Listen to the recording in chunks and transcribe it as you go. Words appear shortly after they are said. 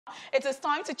It is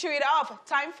time to chew it up.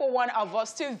 Time for one of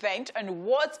us to vent on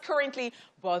what's currently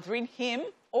bothering him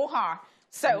or her.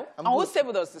 So, I will stay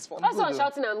with us this morning. That's not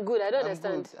shouting, I'm good. I don't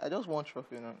understand. Good. I just want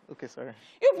trophy. You know. Okay, sorry.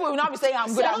 You will not be saying,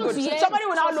 I'm good, I'm good. Somebody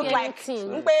will not look like...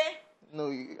 No,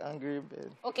 angry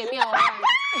bird. Okay, me, I'll rant.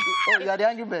 Oh, you are the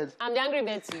angry bird? I'm the angry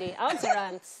bird today. I want to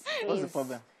rant. What's the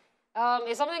problem?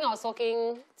 It's something I was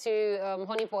talking to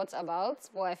Honeypot about,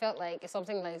 but I felt like it's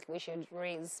something like we should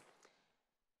raise.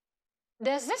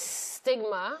 There's this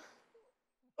stigma.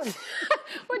 What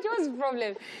was the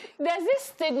problem? There's this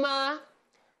stigma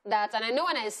that, and I know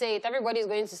when I say it, everybody's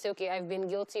going to say, okay, I've been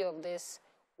guilty of this.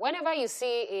 Whenever you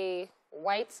see a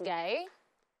white guy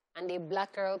and a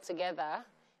black girl together,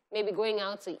 maybe going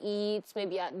out to eat,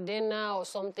 maybe at dinner or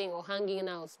something, or hanging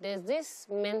out, there's this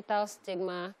mental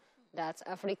stigma that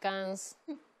Africans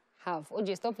have.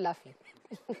 OJ, stop laughing.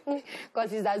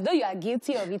 Because it's as though you are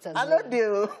guilty of it as well. I don't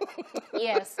do.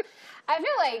 Yes. I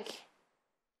feel like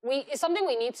it's something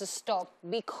we need to stop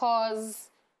because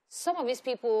some of these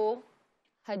people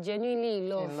are genuinely in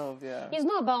love. In love, yeah. It's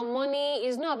not about money.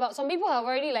 It's not about... Some people have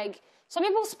already, like... Some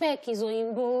people's spec is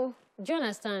Oyinbo. Do you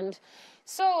understand?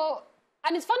 So...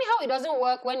 And it's funny how it doesn't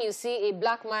work when you see a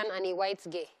black man and a white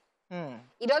gay.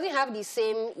 It doesn't have the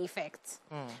same effect.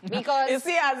 Because... You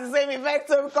see, it has the same effect,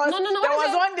 so because no, there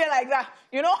was one day like that,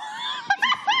 you know?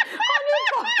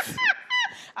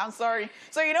 I'm sorry.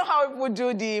 So you know how people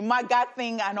do the MAGA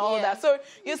thing and all that. So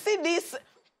you see this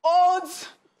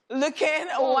old-looking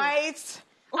white...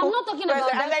 I'm not talking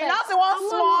about that. And then that's the one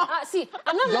small. See,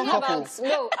 I'm not talking about...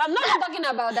 No, I'm not talking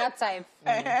about that type.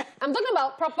 I'm talking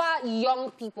about proper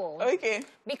young people. Okay.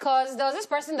 Because there was this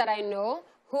person that I know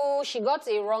who she got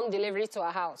a wrong delivery to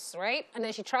her house, right? And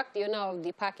then she tracked the owner of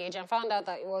the package and found out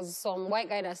that it was some white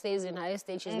guy that stays in her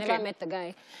estate. She's never met the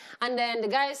guy. And then the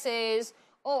guy says,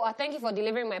 oh, I thank you for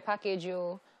delivering my package,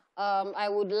 yo. I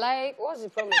would like... What's the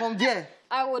problem? From there.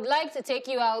 I would like to take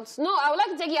you out. No, I would like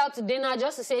to take you out to dinner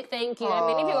just to say thank you. I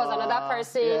mean, if it was another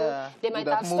person, they might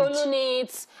have stolen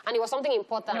it, and it was something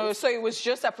important. No, so it was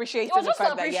just appreciating It was just the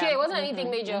fact to appreciate. That, It wasn't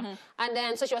anything major. And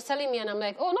then, so she was telling me, and I'm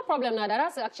like, oh, no problem, Nada.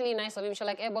 That's actually nice of him. She's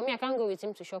like, eh, but me, I can't go with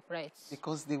him to shop, right?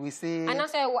 Because they will say... And I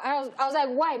said, I was like,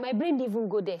 why? My brain didn't even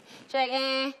go there. She's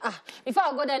like, before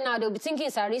I go there now, they'll be thinking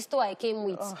it's Aristo I came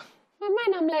with. My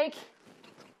mind, I'm like...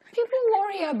 People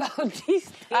worry about these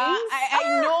things.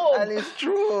 I know. And it's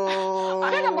true.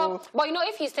 But you know,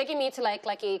 if he's taking me to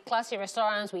like a classy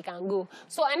restaurant, we can go.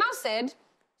 So I now said,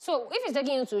 so if he's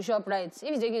taking you to shop, right? If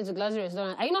he's taking you to classy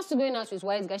restaurant, are you not still going out with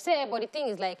white guys? Say, but the thing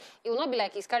is like, it will not be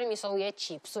like he's carrying me somewhere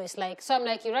cheap. So it's like, so I'm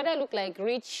like, you rather look like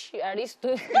rich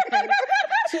Aristo.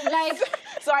 Like,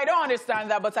 so I don't understand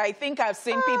that, but I think I've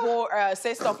seen people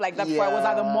say stuff like that before. I was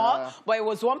at the mall, but it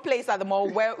was one place at the mall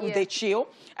where they chill.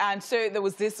 And so there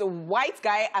was this white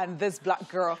guy and this black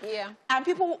girl. Yeah. And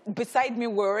people beside me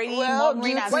were already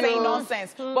murmuring and saying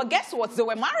nonsense. But guess what? They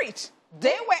were married.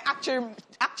 They were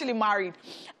actually married.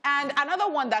 And another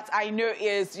one that I know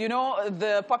is, you know,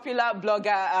 the popular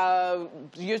blogger,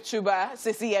 YouTuber,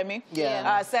 Sissy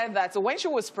said that when she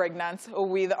was pregnant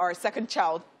with our second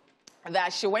child,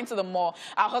 that she went to the mall.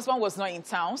 Our husband was not in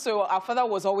town, so our father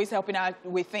was always helping her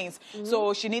with things.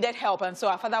 So she needed help, and so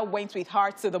our father went with her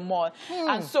to the mall.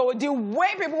 And so the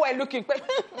way people were looking,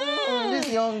 this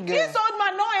young girl. This old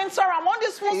man, no answer. I'm on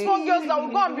these small girls that will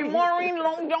go and be mooring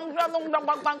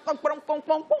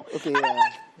Okay,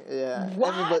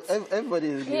 everybody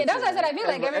is guilty. Yeah, that's what I said. I feel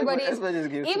like everybody is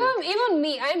guilty. Even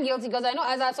me, I'm guilty because I know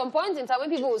as at some point in time when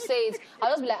people will say it,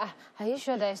 I'll just be like, are you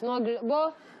sure that it's not good?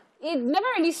 But it never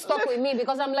really stuck with me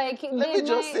because I'm like... Let me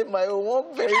just say my own one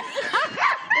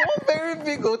very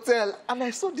big hotel. And I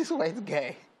saw this white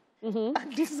guy. And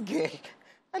this girl.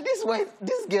 And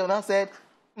this girl now said,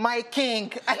 my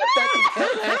king. I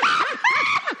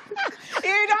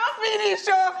you don't finish,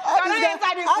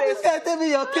 how this guy tell me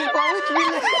your king? For which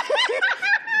reason?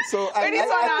 So anything,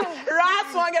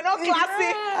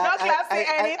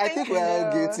 I think we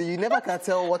are guilty. You never can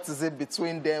tell what is it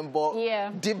between them, but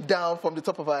deep down from the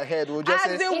top of our head, we'll just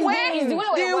say... The way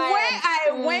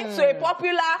I went to a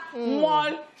popular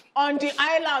mall on the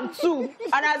island too,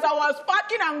 and as I was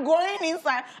parking and going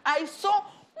inside, I saw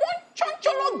one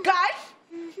choncholo guy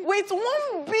with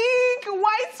one big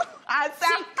white and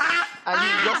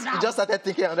you just started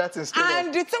thinking of that instead.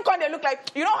 And the thing they look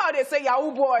like, you know how they say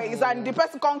Yahoo boys, and the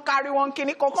person can't carry one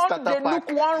kidney, they look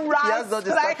one rat. He has got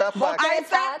the starter pack. I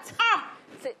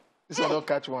said, this one don't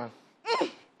catch one.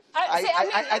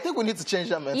 I think we need to change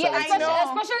that mentality. Yeah,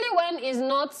 especially when it's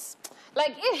not...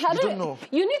 Like, I don't know.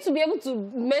 You need to be able to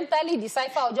mentally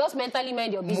decipher or just mentally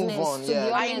mind your business. Move on, to be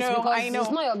honest, I know.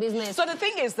 It's not your business. So the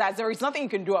thing is that there is nothing you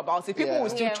can do about it. People will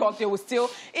still talk. They will still,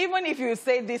 even if you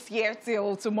say this year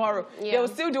till tomorrow, they will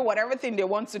still do whatever thing they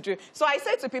want to do. So I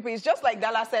say to people, it's just like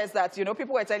Dala says that, you know,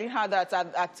 people were telling her that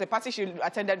at a party she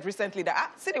attended recently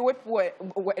that, see the way people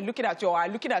were looking at you or are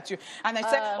looking at you. And I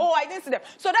said, oh, I didn't see them.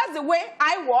 So that's the way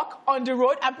I walk on the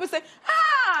road and people say,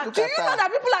 do you know that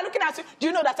people are looking at you? Do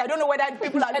you know that I don't know whether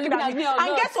people are looking at me?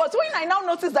 And guess what? When I now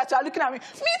notice that you are looking at me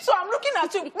too, I'm looking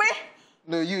at you.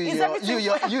 No,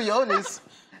 your own is,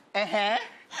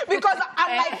 Because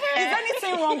I'm like, is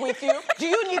anything wrong with you? Do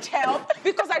you need help?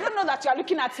 Because I don't know that you're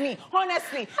looking at me.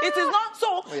 Honestly, it is not.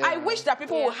 So I wish that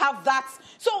people will have that.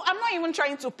 So I'm not even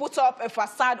trying to put up a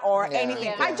facade or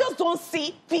anything. I just don't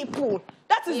see people.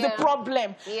 That is the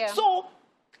problem. So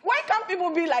why can't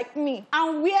people be like me?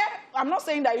 And I'm not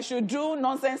saying that you should do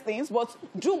nonsense things, but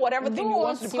do whatever thing you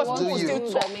want to do. Because people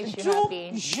still talk. Do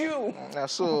you.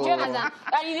 So.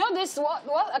 And you know this,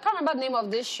 I can't remember the name of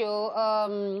this show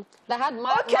that had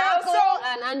Michael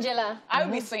and Angela. I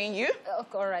will be saying you.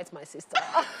 All right, my sister.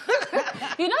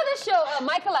 You know this show,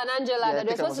 Michael and Angela, that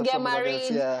they're supposed to get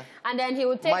married, and then he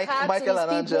would take her Michael to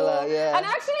and his people. Angela, And I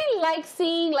actually like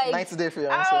seeing, like... 90 Day Fiancé.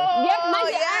 I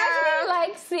actually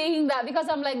like seeing that because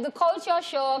I'm like, the culture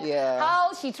shock,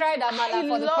 how she tried Amala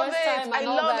for the first time and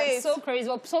all that. So crazy.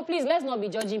 So please, let's not be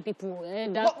judging people.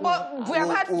 But we have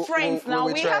had friends now.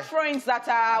 We have friends that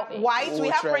are white. We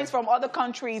have friends from other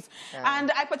countries.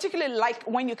 And I particularly like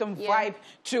when you can vibe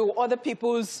to other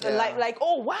people's, like,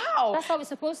 oh, wow. That's how it's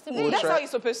supposed to be. That's how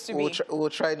it's supposed to be. We'll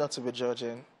try not to be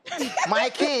judging. My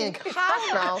king.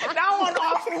 How now? That one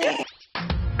off me.